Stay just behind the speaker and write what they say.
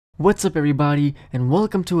What's up everybody, and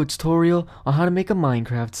welcome to a tutorial on how to make a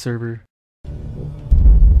Minecraft server.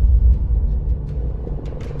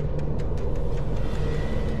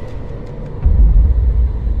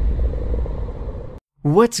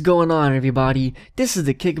 What's going on everybody, this is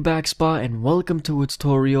the Kickback Spot and welcome to a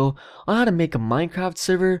tutorial on how to make a Minecraft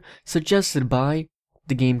server suggested by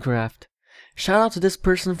the Gamecraft. Shout out to this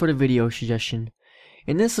person for the video suggestion.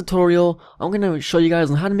 In this tutorial, I'm going to show you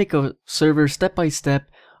guys on how to make a server step by step.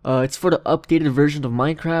 It's for the updated version of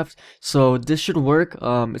Minecraft, so this should work.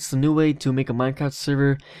 It's the new way to make a Minecraft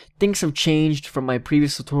server. Things have changed from my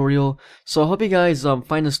previous tutorial, so I hope you guys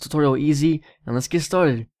find this tutorial easy, and let's get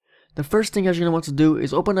started. The first thing you guys are going to want to do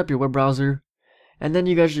is open up your web browser, and then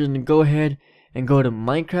you guys are going to go ahead and go to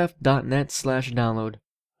minecraft.net/download.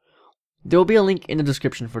 There will be a link in the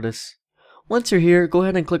description for this. Once you're here, go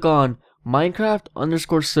ahead and click on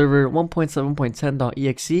Minecraft_server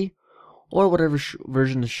 1.7.10.exe or whatever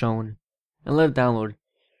version is shown, and let it download.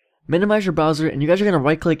 Minimize your browser, and you guys are going to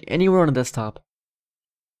right click anywhere on the desktop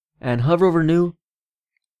and hover over new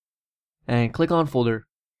and click on folder.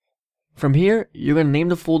 From here, you're going to name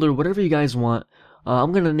the folder whatever you guys want.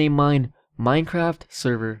 I'm going to name mine Minecraft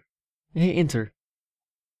server. Hit enter.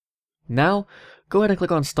 Now go ahead and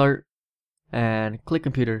click on start and click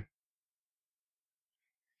computer.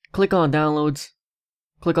 Click on downloads,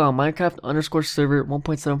 click on Minecraft_server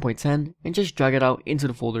 1.7.10 and just drag it out into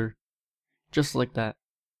the folder. Just like that.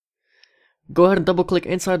 Go ahead and double click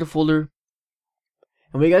inside the folder.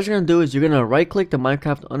 And what you guys are going to do is you're going to right click the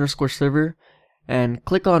Minecraft_server and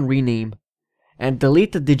click on rename. And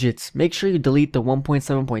delete the digits. Make sure you delete the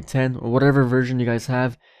 1.7.10 or whatever version you guys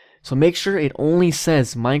have. So make sure it only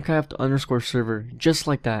says Minecraft_server. Just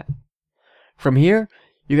like that. From here,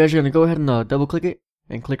 you guys are going to go ahead and double click it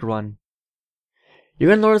and click run. You're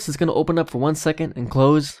going to notice it's going to open up for 1 second and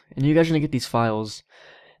close, and you guys are going to get these files.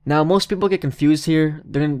 Now most people get confused here.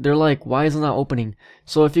 They're like, why is it not opening?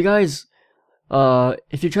 So if you guys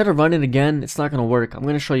if you try to run it again, it's not going to work. I'm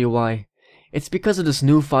going to show you why. It's because of this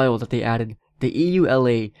new file that they added, the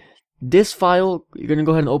EULA. This file, you're going to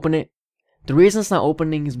go ahead and open it. The reason it's not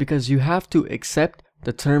opening is because you have to accept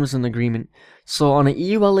the terms and agreement. So on an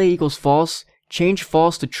EULA equals false, change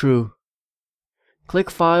false to true.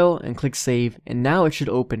 Click file and click save, and now it should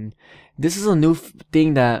open. This is a new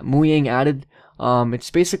thing that Muyang added.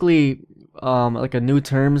 It's basically like a new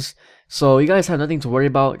terms, so you guys have nothing to worry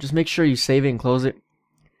about. Just make sure you save it and close it.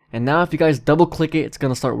 And now if you guys double click it, it's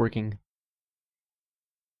gonna start working.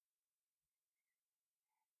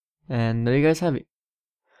 And there you guys have it.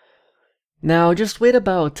 Now just wait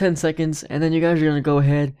about 10 seconds, and then you guys are gonna go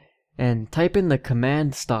ahead and type in the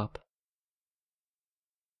command stop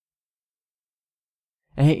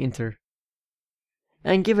and hit enter,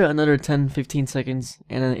 and give it another 10-15 seconds,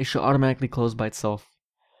 and then it should automatically close by itself.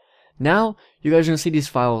 Now you guys are going to see these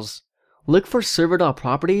files. Look for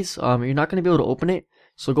server.properties. You're not going to be able to open it,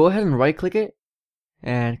 so go ahead and right click it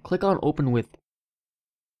and click on open with.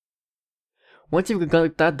 Once you've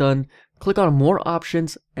got that done, click on more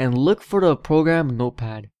options and look for the program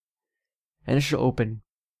notepad, and it should open.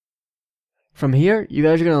 From here, you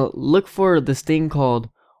guys are going to look for this thing called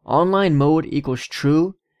online mode equals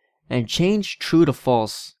true, and change true to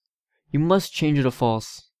false. You must change it to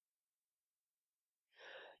false.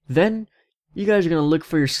 Then you guys are going to look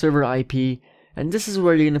for your server IP, and this is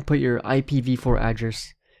where you're going to put your IPv4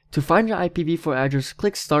 address. To find your IPv4 address,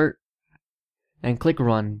 click start and click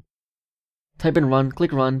run. Type in run,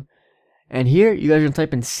 click run, and here you guys are going to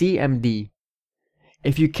type in CMD.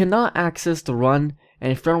 If you cannot access the run,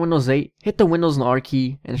 and if you're on Windows 8, hit the Windows and R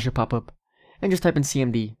key and it should pop up. And just type in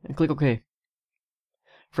CMD and click OK.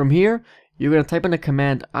 From here, you're going to type in the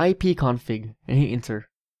command ipconfig and hit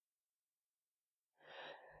enter.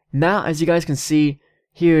 Now, as you guys can see,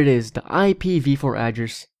 here it is, the IPv4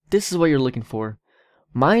 address. This is what you're looking for.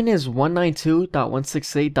 Mine is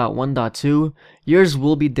 192.168.1.2. Yours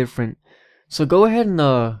will be different. So go ahead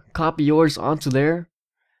and copy yours onto there.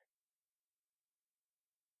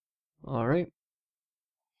 Alright.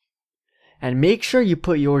 And make sure you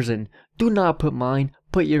put yours in. Do not put mine,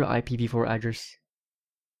 put your IPv4 address.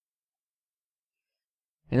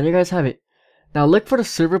 And there you guys have it. Now look for the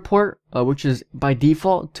server port, which is by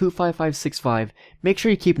default 25565. Make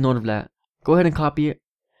sure you keep note of that. Go ahead and copy it.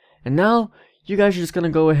 And now you guys are just going to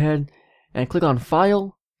go ahead and click on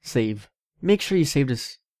File, Save. Make sure you save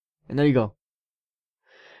this. And there you go.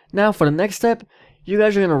 Now for the next step, you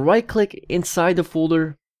guys are going to right click inside the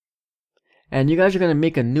folder, and you guys are going to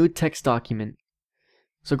make a new text document.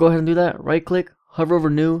 So go ahead and do that. Right click, hover over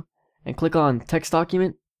new, and click on text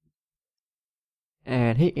document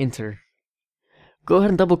and hit enter. Go ahead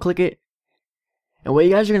and double click it, And what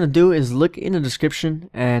you guys are going to do is look in the description,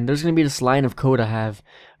 and there's going to be this line of code I have.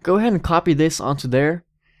 Go ahead and copy this onto there.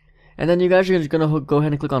 And then you guys are going to go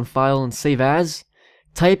ahead and click on File and Save As.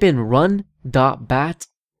 Type in run.bat.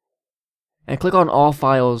 And click on All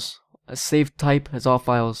Files. Save type as All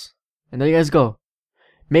Files. And there you guys go.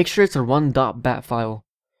 Make sure it's a run.bat file.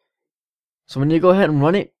 So when you go ahead and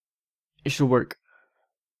run it, it should work.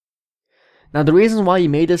 Now the reason why you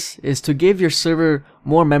made this is to give your server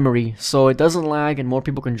more memory so it doesn't lag and more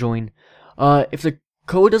people can join. If the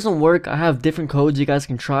code doesn't work, I have different codes you guys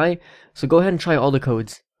can try, so go ahead and try all the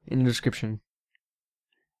codes in the description.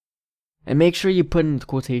 And make sure you put in the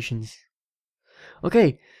quotations.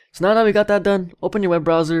 Okay, so now that we got that done, open your web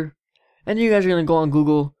browser, and you guys are going to go on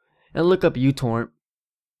Google and look up uTorrent.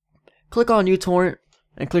 Click on uTorrent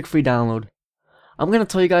and click free download. I'm going to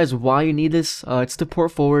tell you guys why you need this. It's to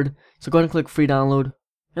port forward, so go ahead and click free download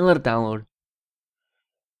and let it download.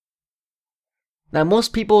 Now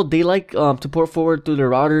most people, they like to port forward through their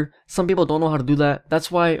router. Some people don't know how to do that.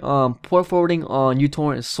 That's why port forwarding on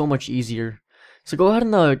uTorrent is so much easier. So go ahead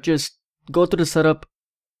and just go through the setup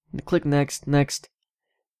and click next, next.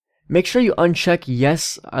 Make sure you uncheck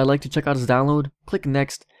yes, I like to check out this download. Click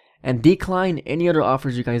next and decline any other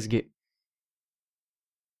offers you guys get.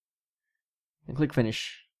 And click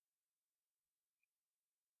finish.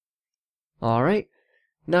 Alright,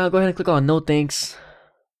 now go ahead and click on no thanks.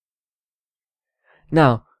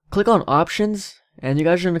 Now, click on options, and you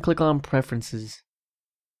guys are going to click on preferences.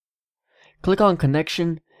 Click on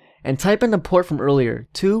connection, and type in the port from earlier,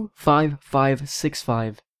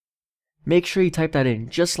 25565. Make sure you type that in,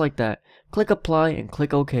 just like that. Click apply and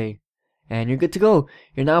click OK. And you're good to go.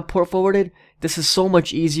 You're now port forwarded. This is so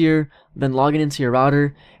much easier than logging into your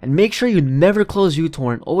router. And make sure you never close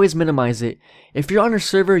uTorrent, always minimize it. If you're on a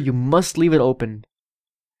server, you must leave it open.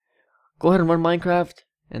 Go ahead and run Minecraft,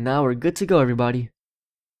 and now we're good to go, everybody.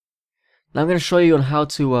 Now I'm going to show you on how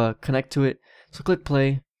to connect to it. So click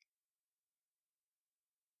play.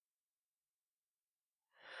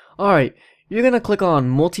 Alright, you're going to click on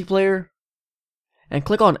multiplayer and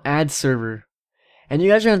click on add server. And you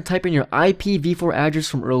guys are going to type in your IPv4 address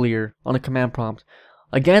from earlier on the command prompt.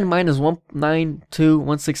 Again, mine is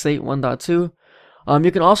 192.168.1.2.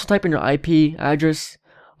 You can also type in your IP address.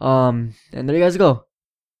 And there you guys go.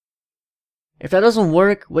 If that doesn't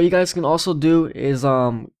work, what you guys can also do is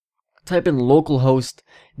type in localhost.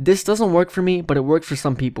 This doesn't work for me, but it works for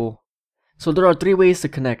some people. So there are 3 ways to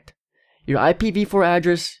connect: your IPv4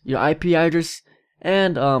 address, your IP address,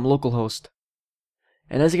 and localhost.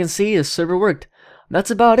 And as you can see, the server worked.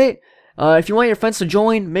 That's about it. If you want your friends to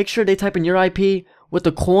join, make sure they type in your IP with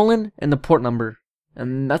the colon and the port number.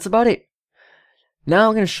 And that's about it. Now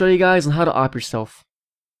I'm going to show you guys on how to op yourself.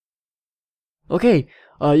 Okay,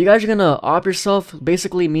 you guys are going to op yourself,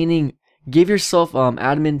 basically meaning give yourself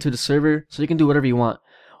admin to the server so you can do whatever you want.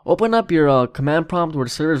 Open up your command prompt where the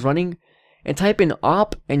server is running and type in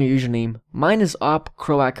op and your username. Mine is op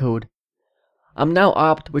croat code. I'm now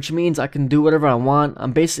opt, which means I can do whatever I want.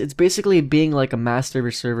 It's basically being like a master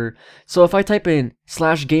server. So if I type in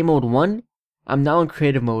 /game mode 1, I'm now in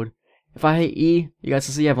creative mode. If I hit E, you guys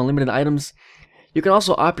can see I have unlimited items. You can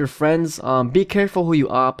also opt your friends. Be careful who you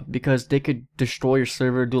opt because they could destroy your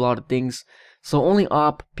server, do a lot of things. So only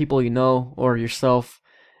opt people you know or yourself.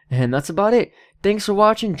 And that's about it. Thanks for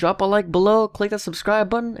watching. Drop a like below, click that subscribe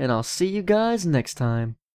button, and I'll see you guys next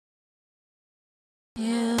time.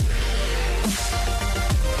 Yeah.